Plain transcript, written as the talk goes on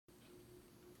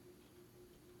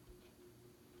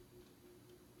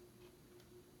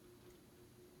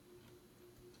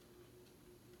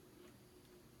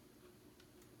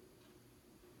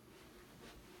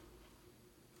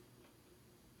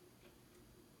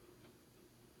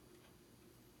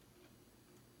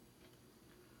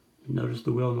Notice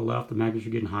the wheel on the left, the magnets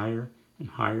are getting higher and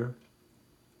higher.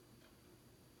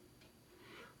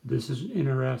 This is an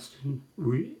interesting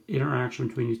interaction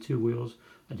between these two wheels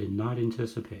I did not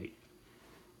anticipate.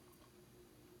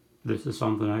 This is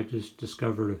something I just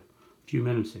discovered a few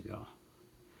minutes ago.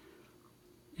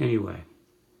 Anyway,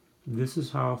 this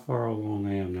is how far along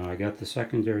I am now. I got the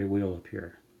secondary wheel up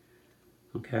here.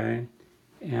 Okay?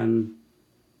 And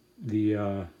the,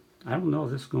 I don't know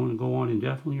if this is going to go on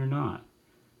indefinitely or not.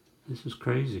 This is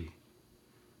crazy.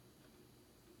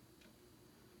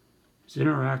 It's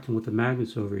interacting with the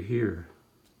magnets over here.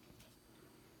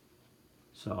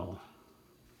 So,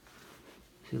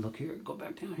 see, look here, go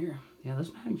back down here. Yeah,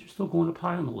 those magnets are still going up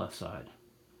high on the left side.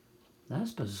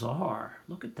 That's bizarre.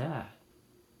 Look at that.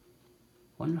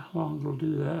 Wonder how long it'll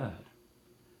do that.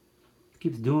 It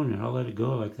keeps doing it. I'll let it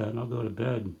go like that and I'll go to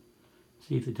bed.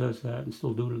 See if it does that and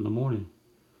still do it in the morning.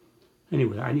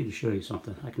 Anyway, I need to show you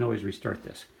something. I can always restart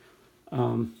this.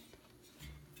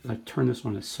 I turn this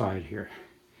on its side here.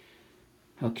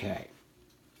 Okay.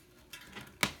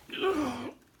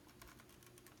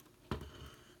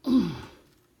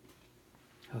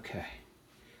 Okay.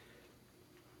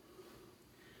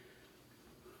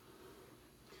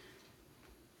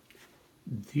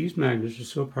 These magnets are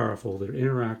so powerful, they're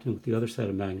interacting with the other set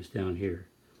of magnets down here.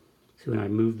 So when I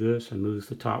move this, I move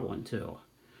the top one too.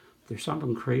 There's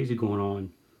something crazy going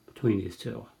on between these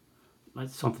two.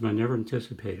 That's something I never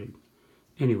anticipated.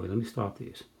 Anyway, let me stop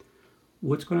these.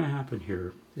 What's going to happen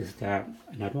here is that,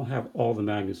 and I don't have all the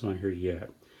magnets on here yet,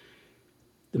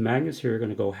 the magnets here are going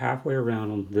to go halfway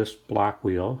around on this black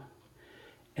wheel,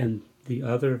 and the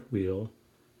other wheel,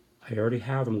 I already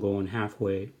have them going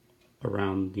halfway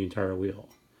around the entire wheel,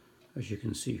 as you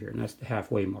can see here, and that's the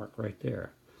halfway mark right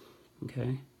there.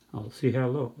 Okay, I'll see how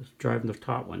it looks. Let's drive the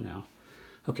top one now.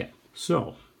 Okay,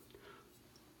 so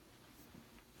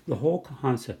the whole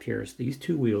concept here is these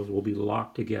two wheels will be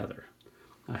locked together.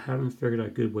 I haven't figured out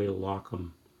a good way to lock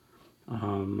them.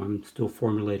 I'm still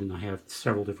formulating. I have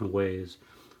several different ways.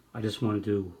 I just want to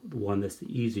do the one that's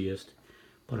the easiest,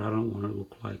 but I don't want to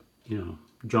look like, you know,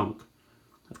 junk.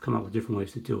 I've come up with different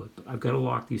ways to do it, but I've got to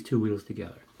lock these two wheels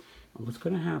together. And what's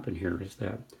going to happen here is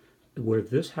that where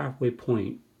this halfway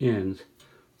point ends,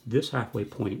 this halfway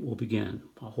point will begin.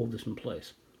 I'll hold this in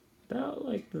place. About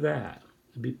like that.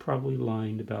 It'll be probably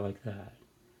lined about like that.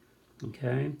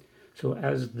 Okay? So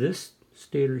as this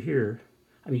stator here,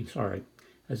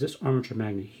 as this armature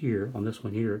magnet here, on this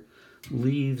one here,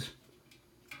 leaves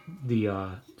the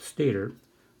stator,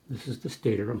 this is the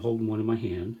stator, I'm holding one in my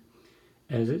hand,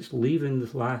 as it's leaving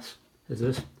as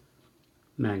this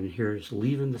magnet here is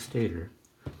leaving the stator,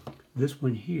 this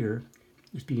one here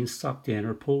is being sucked in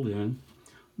or pulled in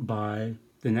by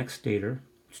the next stator,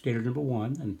 stator number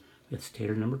 1, and it's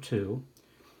stator number 2.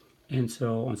 And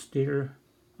so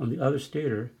on the other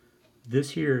stator,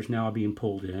 this here is now being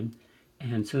pulled in,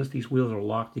 and since these wheels are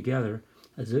locked together,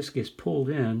 as this gets pulled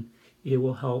in, it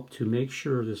will help to make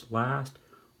sure this last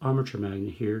armature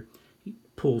magnet here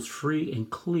pulls free and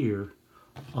clear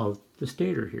of the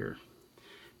stator here.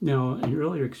 Now, in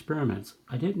earlier experiments,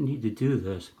 I didn't need to do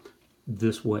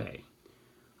this way,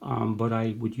 but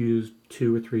I would use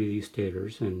 2 or 3 of these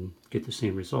stators and get the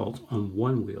same results on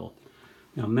one wheel.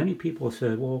 Now, many people have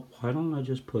said, well, why don't I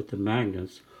just put the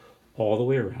magnets all the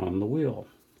way around the wheel?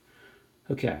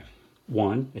 Okay,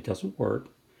 1, it doesn't work,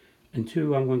 and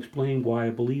 2, I'm going to explain why I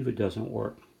believe it doesn't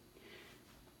work.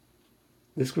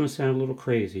 This is going to sound a little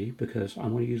crazy because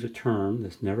I'm going to use a term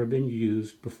that's never been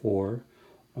used before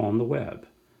on the web.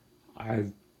 I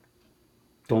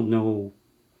don't know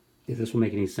if this will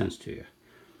make any sense to you.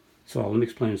 So let me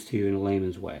explain this to you in a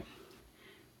layman's way.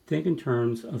 Think in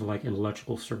terms of like an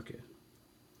electrical circuit.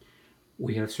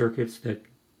 We have circuits that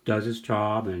does its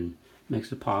job and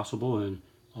makes it possible and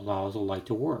allows the light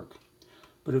to work.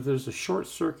 But if there's a short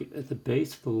circuit at the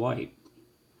base of the light,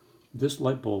 this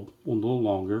light bulb will no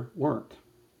longer work.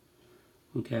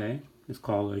 Okay, it's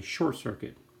called a short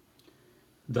circuit.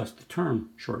 Thus the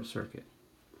term short circuit.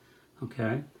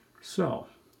 Okay, so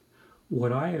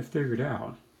what I have figured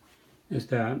out is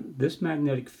that this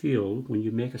magnetic field, when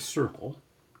you make a circle,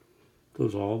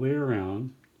 goes all the way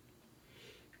around,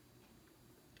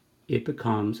 it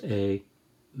becomes a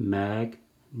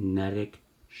magnetic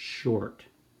short.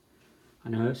 I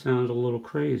know that sounds a little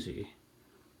crazy,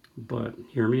 but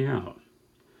hear me out.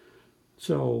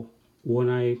 So when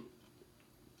I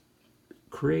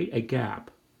create a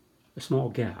gap, a small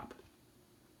gap,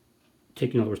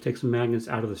 in other words, take some magnets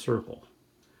out of the circle,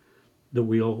 the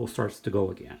wheel will start to go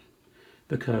again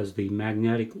because the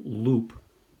magnetic loop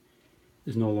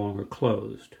is no longer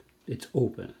closed, it's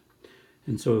open.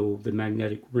 And so the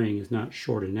magnetic ring is not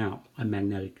shorting out, a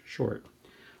magnetic short.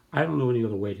 I don't know any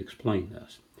other way to explain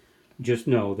this. Just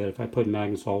know that if I put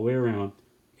magnets all the way around,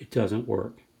 it doesn't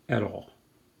work at all.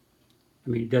 I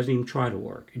mean, it doesn't even try to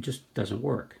work. It just doesn't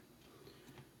work.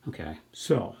 Okay,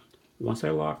 so once I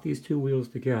lock these two wheels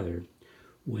together,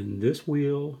 when this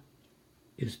wheel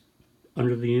is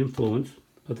under the influence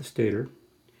of the stator,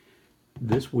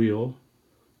 this wheel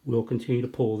will continue to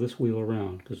pull this wheel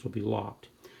around because it'll be locked.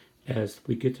 As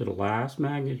we get to the last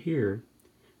magnet here,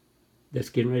 that's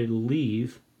getting ready to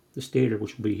leave the stator,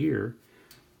 which will be here,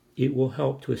 it will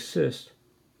help to assist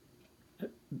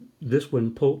this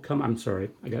one I'm sorry,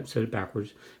 I got set it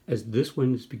backwards. As this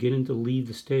one is beginning to leave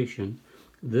the station,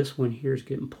 this one here is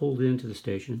getting pulled into the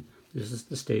station. This is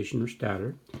the station or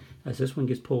stator. As this one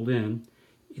gets pulled in,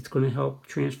 it's going to help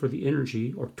transfer the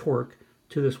energy or torque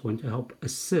to this one to help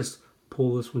assist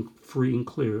pull this one free and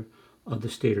clear of the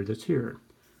stator that's here.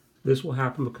 This will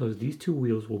happen because these two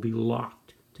wheels will be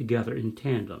locked together in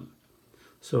tandem.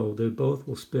 So they both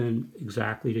will spin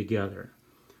exactly together.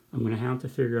 I'm going to have to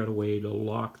figure out a way to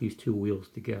lock these two wheels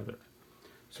together.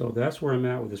 So that's where I'm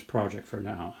at with this project for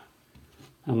now.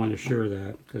 I want to share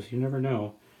that because you never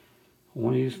know.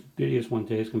 One of these videos one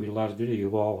day is going to be the last video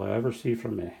you all ever see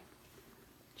from me.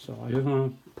 So I just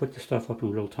want to put this stuff up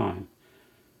in real time.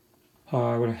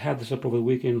 I would have had this up over the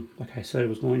weekend like I said I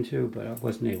was going to, but I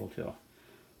wasn't able to.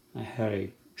 I had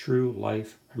a true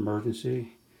life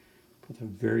emergency with a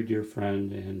very dear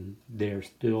friend, and they're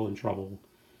still in trouble.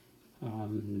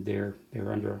 They're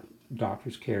under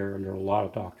doctor's care, under a lot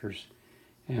of doctors,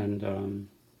 and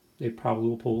they probably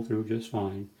will pull through just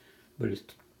fine. But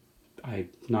I'm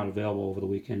not available over the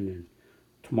weekend, and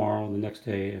tomorrow and the next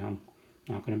day I'm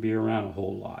not going to be around a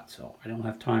whole lot, so I don't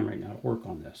have time right now to work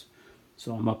on this.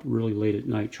 So I'm up really late at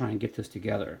night trying to get this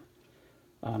together.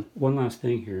 One last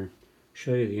thing here,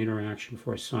 show you the interaction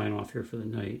before I sign off here for the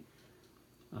night.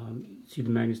 See the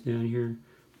magnets down here?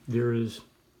 There is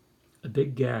a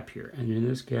big gap here, and in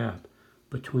this gap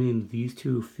between these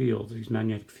two fields, these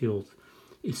magnetic fields,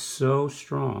 is so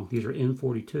strong, these are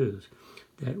N42s,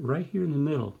 that right here in the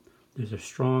middle there's a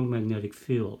strong magnetic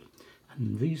field,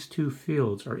 and these two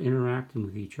fields are interacting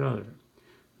with each other.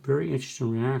 Very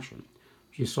interesting reaction.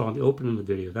 You saw in the opening of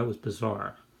the video, that was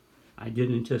bizarre. I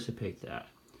didn't anticipate that.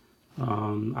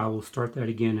 I will start that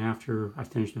again after I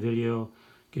finish the video,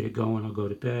 get it going, I'll go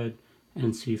to bed,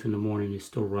 and see if in the morning it's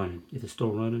still running. If it's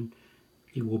still running,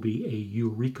 it will be a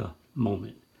eureka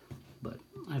moment. But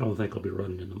I don't think it'll be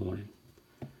running in the morning.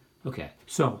 Okay,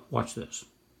 so watch this.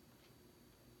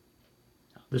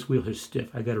 This wheel is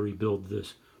stiff. I got to rebuild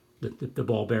this, the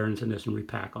ball bearings in this, and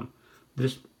repack them.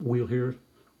 This wheel here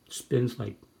spins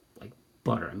like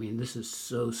butter. I mean, this is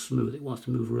so smooth. It wants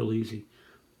to move real easy.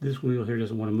 This wheel here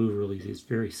doesn't want to move real easy. It's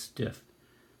very stiff.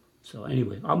 So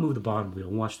anyway, I'll move the bottom wheel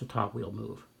and watch the top wheel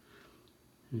move.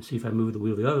 And see if I move the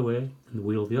wheel the other way, and the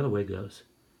wheel the other way goes.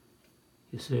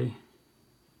 You see?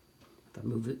 If I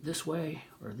move it this way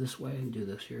or this way and do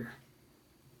this here,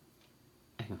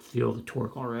 I can feel the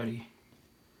torque already.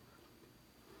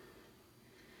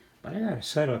 But I got a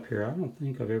setup here I don't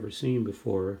think I've ever seen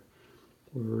before,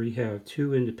 where we have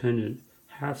two independent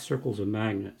half circles of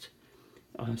magnets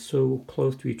so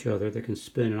close to each other they can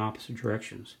spin in opposite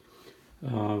directions.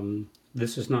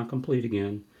 This is not complete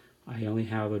again. I only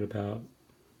have it about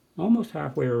almost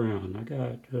halfway around. I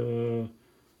got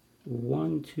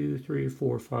 1, 2, 3,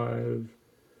 4, 5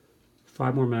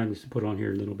 more magnets to put on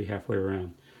here, and then it'll be halfway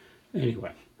around.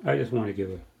 Anyway, I just want to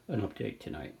give an update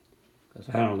tonight because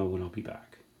I don't know when I'll be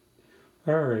back.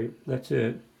 Alright, that's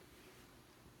it.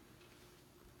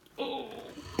 Oh,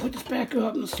 put this back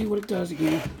up and see what it does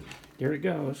again. There it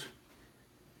goes.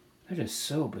 That is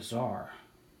so bizarre.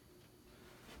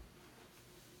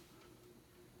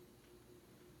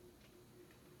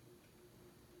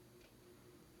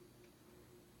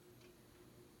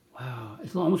 Wow,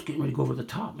 it's almost getting ready to go over the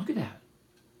top. Look at that.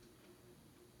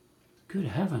 Good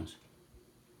heavens.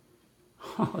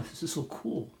 Oh, this is so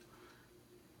cool.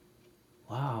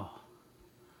 Wow.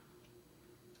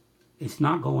 It's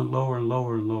not going lower and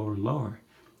lower and lower and lower.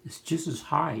 It's just as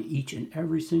high each and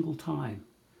every single time.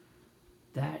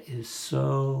 That is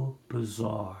so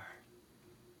bizarre.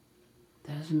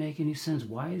 That doesn't make any sense.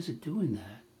 Why is it doing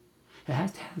that? It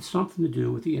has to have something to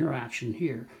do with the interaction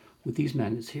here with these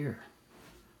magnets here.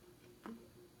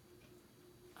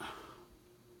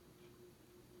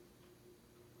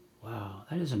 Wow,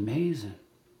 that is amazing.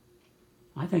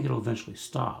 I think it'll eventually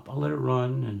stop. I'll let it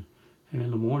run, and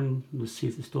in the morning, let's see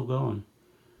if it's still going.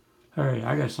 All right,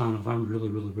 I got to sign off. I'm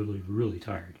really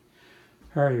tired.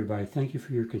 All right, everybody, thank you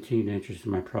for your continued interest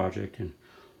in my project, and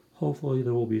hopefully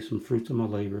there will be some fruits of my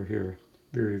labor here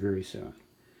very, very soon.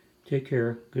 Take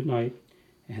care. Good night.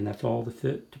 And that's all the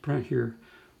fit to print here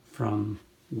from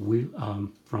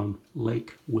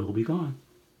Lake Will Be Gone.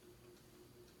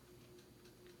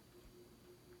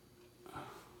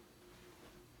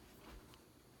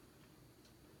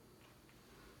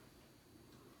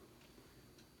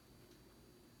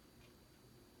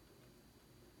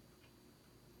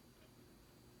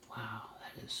 Wow,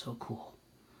 that is so cool.